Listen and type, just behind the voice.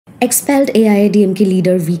Expelled AIADMK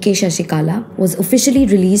leader V K Sasikala was officially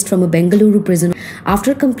released from a Bengaluru prison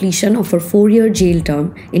after completion of her 4-year jail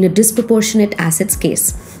term in a disproportionate assets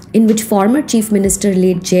case, in which former Chief Minister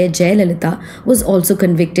late J Jayalalithaa was also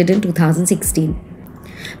convicted in 2016.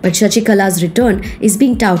 But Sasikala's return is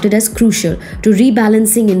being touted as crucial to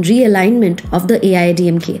rebalancing and realignment of the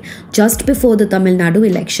AIADMK just before the Tamil Nadu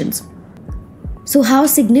elections. So how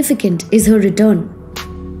significant is her return?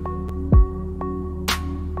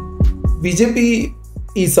 BJP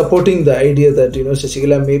is supporting the idea that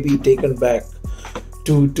Sasikala may be taken back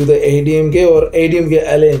to the AIADMK or AIADMK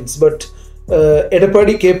alliance, but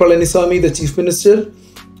Edappadi K Palanisammy, the Chief Minister,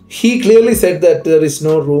 he clearly said that there is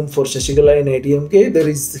no room for Sasikala in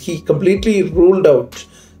AIADMK. He completely ruled out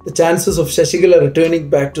the chances of Sasikala returning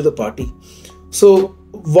back to the party. So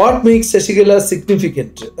what makes Sasikala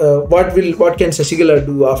significant? What can Sasikala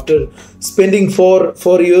do after spending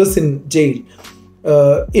four years in jail?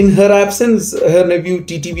 In her absence, her nephew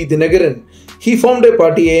T T V Dhinakaran, he formed a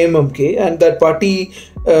party, AIADMK, and that party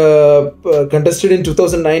contested in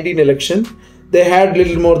 2019 election. They had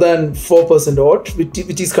little more than 4% vote,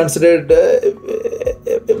 which is considered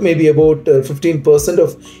maybe about 15%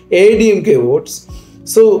 of AIADMK votes.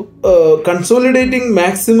 So consolidating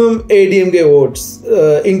maximum AIADMK votes,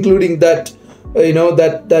 including that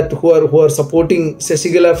that who are supporting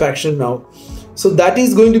Sasikala faction now. So that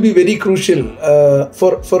is going to be very crucial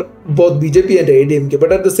for both BJP and AIADMK.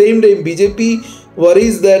 But at the same time, BJP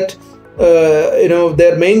worries that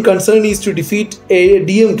their main concern is to defeat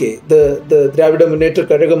AIADMK, the Dravida Munnetra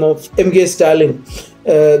Kazhagam of M.K. Stalin,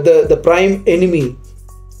 the prime enemy.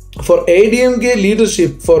 For AIADMK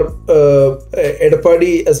leadership, for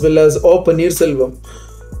Edappadi as well as O Panneerselvam,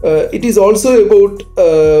 it is also about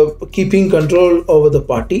keeping control over the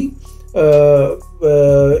party,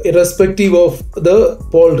 irrespective of the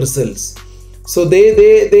poll results. So they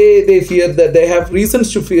fear that, they have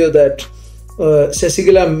reasons to fear that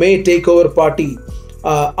Sasikala may take over party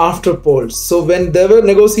after polls. So when there were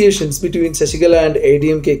negotiations between Sasikala and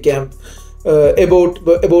AIADMK camp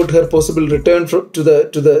about her possible return to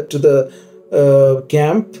the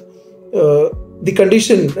camp,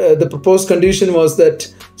 the proposed condition was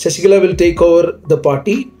that Sasikala will take over the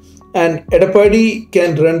party and Edappadi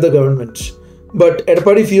can run the government. But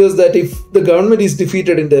Edappadi fears that if the government is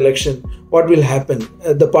defeated in the election, what will happen?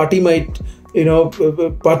 The party might,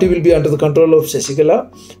 party will be under the control of Sasikala,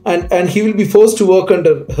 and he will be forced to work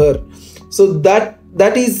under her. So that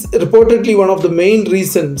is reportedly one of the main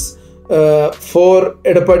reasons for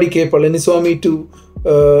Edappadi K Palanisammy to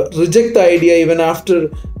reject the idea even after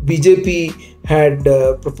BJP had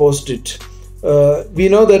proposed it. We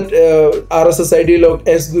know that RSS ideologue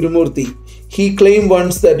S Gurumurthy, he claimed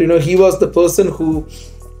once that he was the person who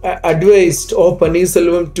advised O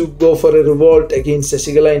Panneerselvam to go for a revolt against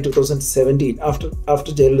Sasikala in 2017 after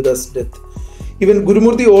Jayalalitha's death. Even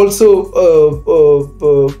Gurumurthy also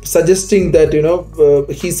suggesting that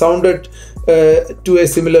he sounded to a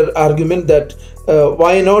similar argument that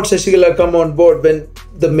why not Sasikala come on board when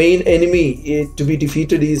the main enemy to be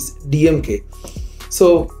defeated is DMK.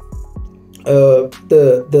 So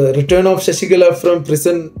the return of Sasikala from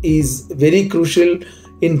prison is very crucial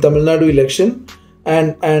in Tamil Nadu election,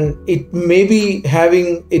 and it may be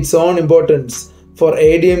having its own importance for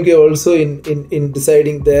AIADMK also in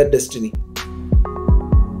deciding their destiny.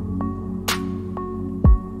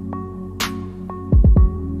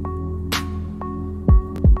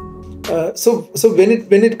 So when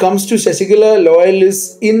it comes to Sasikala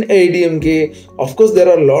loyalists in AIADMK, of course there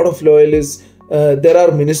are a lot of loyalists. There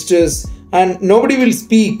are ministers, and nobody will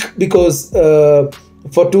speak because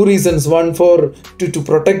for two reasons. One, to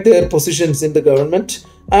protect their positions in the government,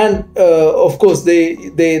 and of course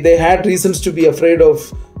they had reasons to be afraid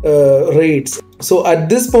of raids. So at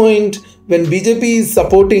this point, when BJP is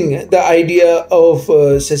supporting the idea of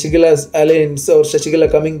Sasikala's alliance or Sasikala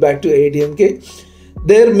coming back to AIADMK,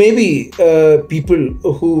 there may be people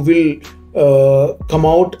who will come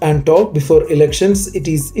out and talk before elections. It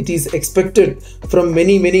is expected from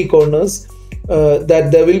many corners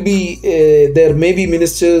that there may be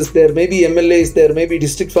ministers, there may be MLAs, there may be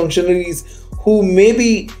district functionaries who may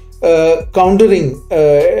be countering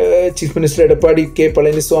Chief Minister Edappadi K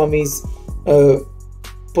Palanisamy's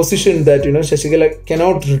position that Sasikala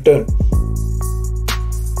cannot return.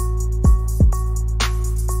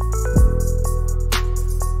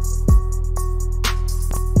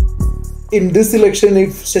 In this election,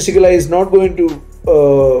 if Sasikala is not going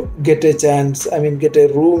to get a chance, get a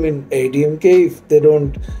room in AIADMK, if they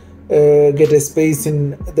don't get a space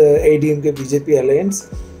in the AIADMK BJP alliance,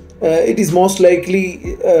 it is most likely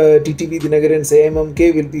T T V Dhinakaran's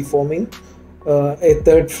AIADMK will be forming, a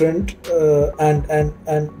third front, and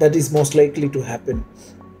that is most likely to happen.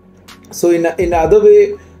 So in other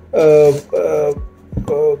way,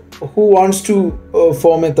 who wants to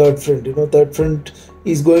form a third front? Third front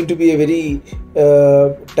is going to be a very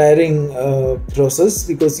tiring process,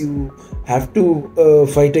 because you have to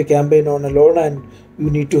fight a campaign on alone, and you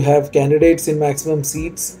need to have candidates in maximum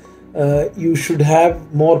seats. You should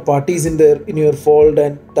have more parties in your fold,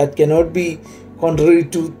 and that cannot be contrary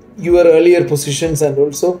to your earlier positions. And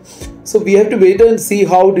also, so we have to wait and see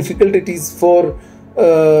how difficult it is for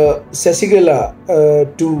Sasikala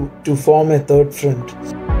to form a third front.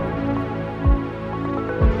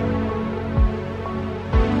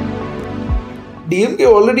 DMK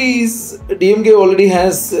already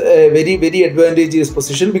has a very, very advantageous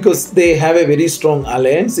position, because they have a very strong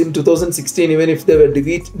alliance. In 2016, even if they were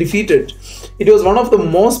defeated, it was one of the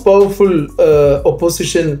most powerful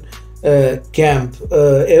opposition camp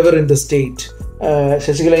ever in the state.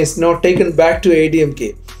 Sasikala is not taken back to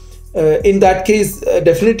AIADMK. In that case,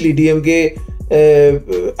 definitely DMK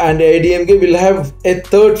and AIADMK will have a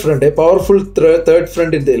third front, a powerful third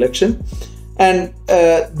front in the election. And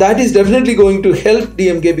that is definitely going to help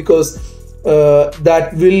DMK, because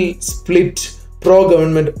that will split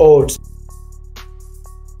pro-government votes.